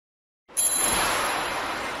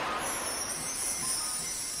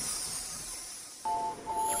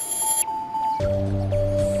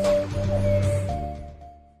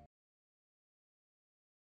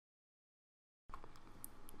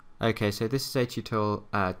Okay, so this is a tutorial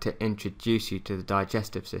to introduce you to the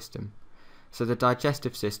digestive system. So the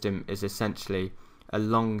digestive system is essentially a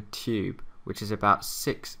long tube which is about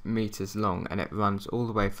 6 meters long, and it runs all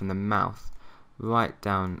the way from the mouth right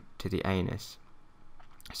down to the anus.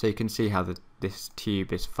 So you can see how this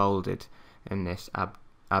tube is folded in this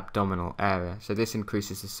abdominal area. So this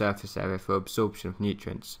increases the surface area for absorption of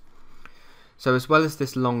nutrients. So as well as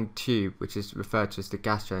this long tube, which is referred to as the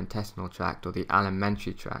gastrointestinal tract or the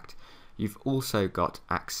alimentary tract, you've also got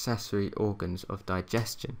accessory organs of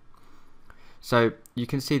digestion. So you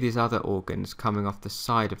can see these other organs coming off the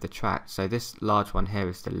side of the tract. So this large one here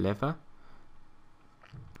is the liver.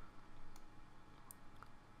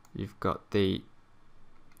 You've got the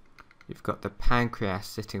pancreas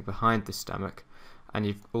sitting behind the stomach, and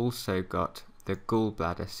you've also got the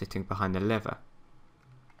gallbladder sitting behind the liver.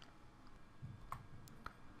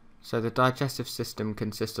 So the digestive system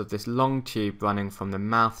consists of this long tube running from the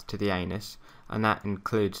mouth to the anus, and that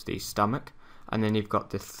includes the stomach. And then you've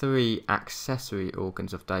got the 3 accessory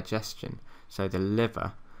organs of digestion, so the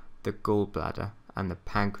liver, the gallbladder, and the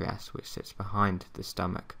pancreas, which sits behind the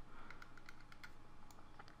stomach.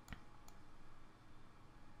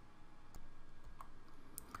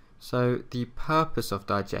 So the purpose of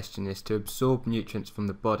digestion is to absorb nutrients from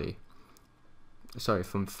the body,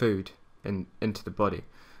 from food into the body.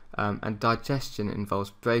 And digestion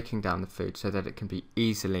involves breaking down the food so that it can be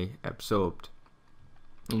easily absorbed.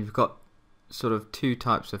 And you've got sort of 2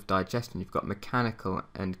 types of digestion. You've got mechanical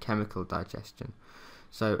and chemical digestion.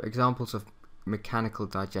 So examples of mechanical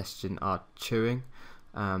digestion are chewing,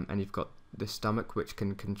 and you've got the stomach, which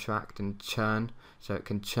can contract and churn, so it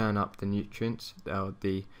can churn up the nutrients or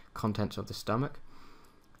the contents of the stomach.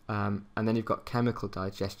 And then you've got chemical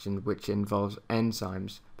digestion, which involves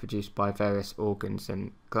enzymes produced by various organs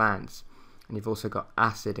and glands. And you've also got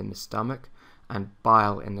acid in the stomach and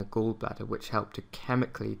bile in the gallbladder, which help to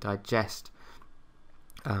chemically digest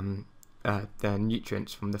the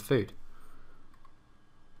nutrients from the food.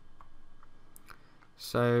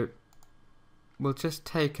 So we'll just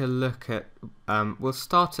take a look at, we'll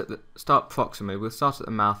start proximally, we'll start at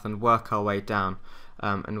the mouth and work our way down,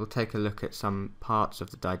 and we'll take a look at some parts of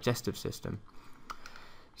the digestive system.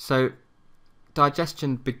 So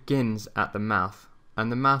digestion begins at the mouth,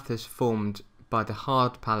 and the mouth is formed by the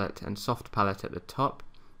hard palate and soft palate at the top,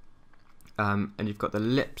 and you've got the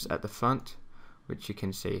lips at the front, which you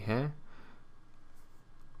can see here.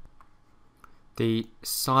 The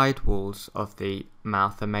side walls of the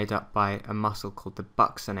mouth are made up by a muscle called the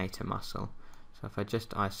buccinator muscle. So if I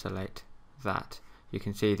just isolate that, you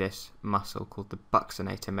can see this muscle called the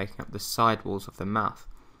buccinator making up the side walls of the mouth.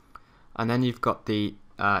 And then you've got the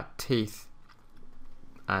teeth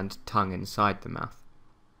and tongue inside the mouth.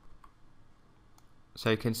 So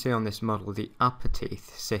you can see on this model the upper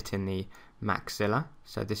teeth sit in the maxilla,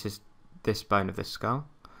 so this is this bone of the skull,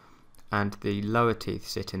 and the lower teeth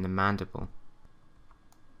sit in the mandible.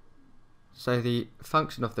 So the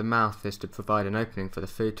function of the mouth is to provide an opening for the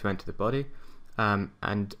food to enter the body,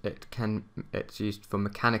 and it's used for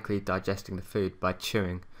mechanically digesting the food by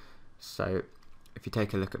chewing. So if you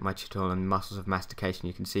take a look at my tutorial on muscles of mastication,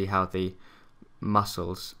 you can see how the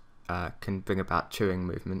muscles can bring about chewing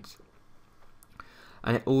movements.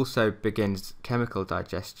 And it also begins chemical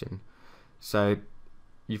digestion. So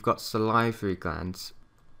you've got salivary glands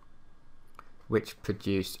which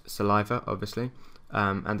produce saliva, obviously,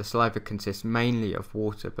 and the saliva consists mainly of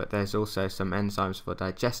water, but there's also some enzymes for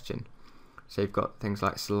digestion. So you've got things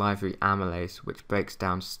like salivary amylase, which breaks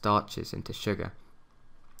down starches into sugar,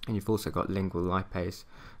 and you've also got lingual lipase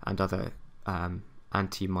and other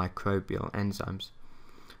antimicrobial enzymes.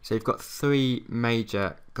 So you've got 3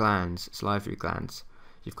 major glands, salivary glands.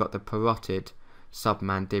 You've got the parotid,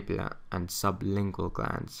 submandibular, and sublingual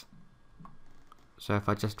glands. So if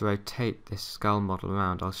I just rotate this skull model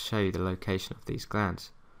around, I'll show you the location of these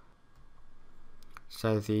glands.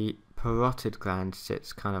 So the parotid gland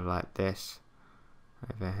sits kind of like this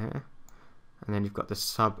over here, and then you've got the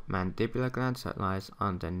submandibular gland, so it lies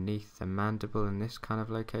underneath the mandible in this kind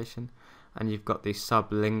of location, and you've got the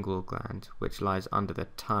sublingual gland, which lies under the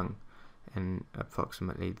tongue in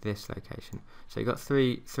approximately this location. So you've got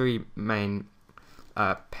three main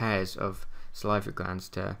pairs of salivary glands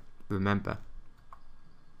to remember.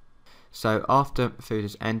 So after food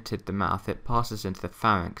has entered the mouth, it passes into the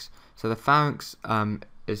pharynx. So the pharynx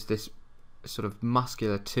is this sort of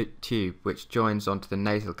muscular tube which joins onto the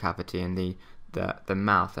nasal cavity in the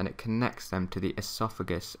mouth, and it connects them to the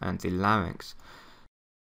esophagus and the larynx.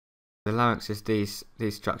 The larynx is these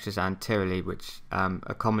structures anteriorly, which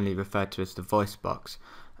are commonly referred to as the voice box,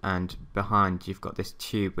 and behind you've got this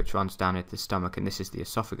tube which runs down into the stomach, and this is the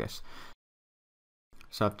esophagus.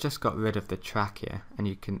 So I've just got rid of the trachea, and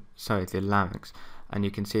the larynx, and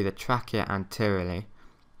you can see the trachea anteriorly,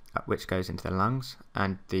 which goes into the lungs,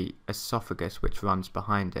 and the esophagus which runs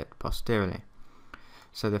behind it posteriorly.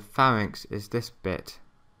 So the pharynx is this bit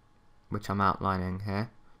which I'm outlining here,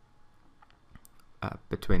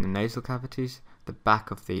 between the nasal cavities, the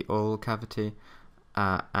back of the oral cavity,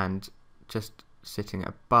 and just sitting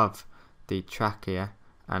above the trachea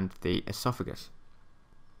and the esophagus.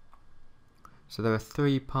 So there are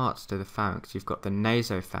three parts to the pharynx. You've got the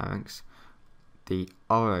nasopharynx, the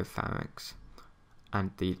oropharynx,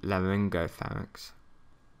 and the laryngopharynx.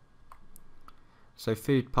 So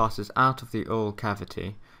food passes out of the oral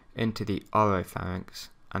cavity into the oropharynx,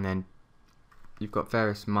 and then you've got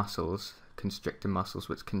various muscles, constrictor muscles,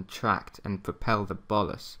 which contract and propel the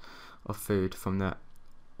bolus of food from the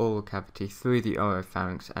oral cavity through the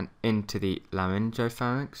oropharynx and into the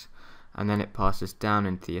laryngopharynx, and then it passes down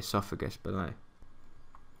into the esophagus below.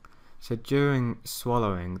 So during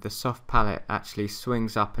swallowing, the soft palate actually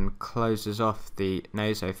swings up and closes off the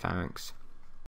nasopharynx,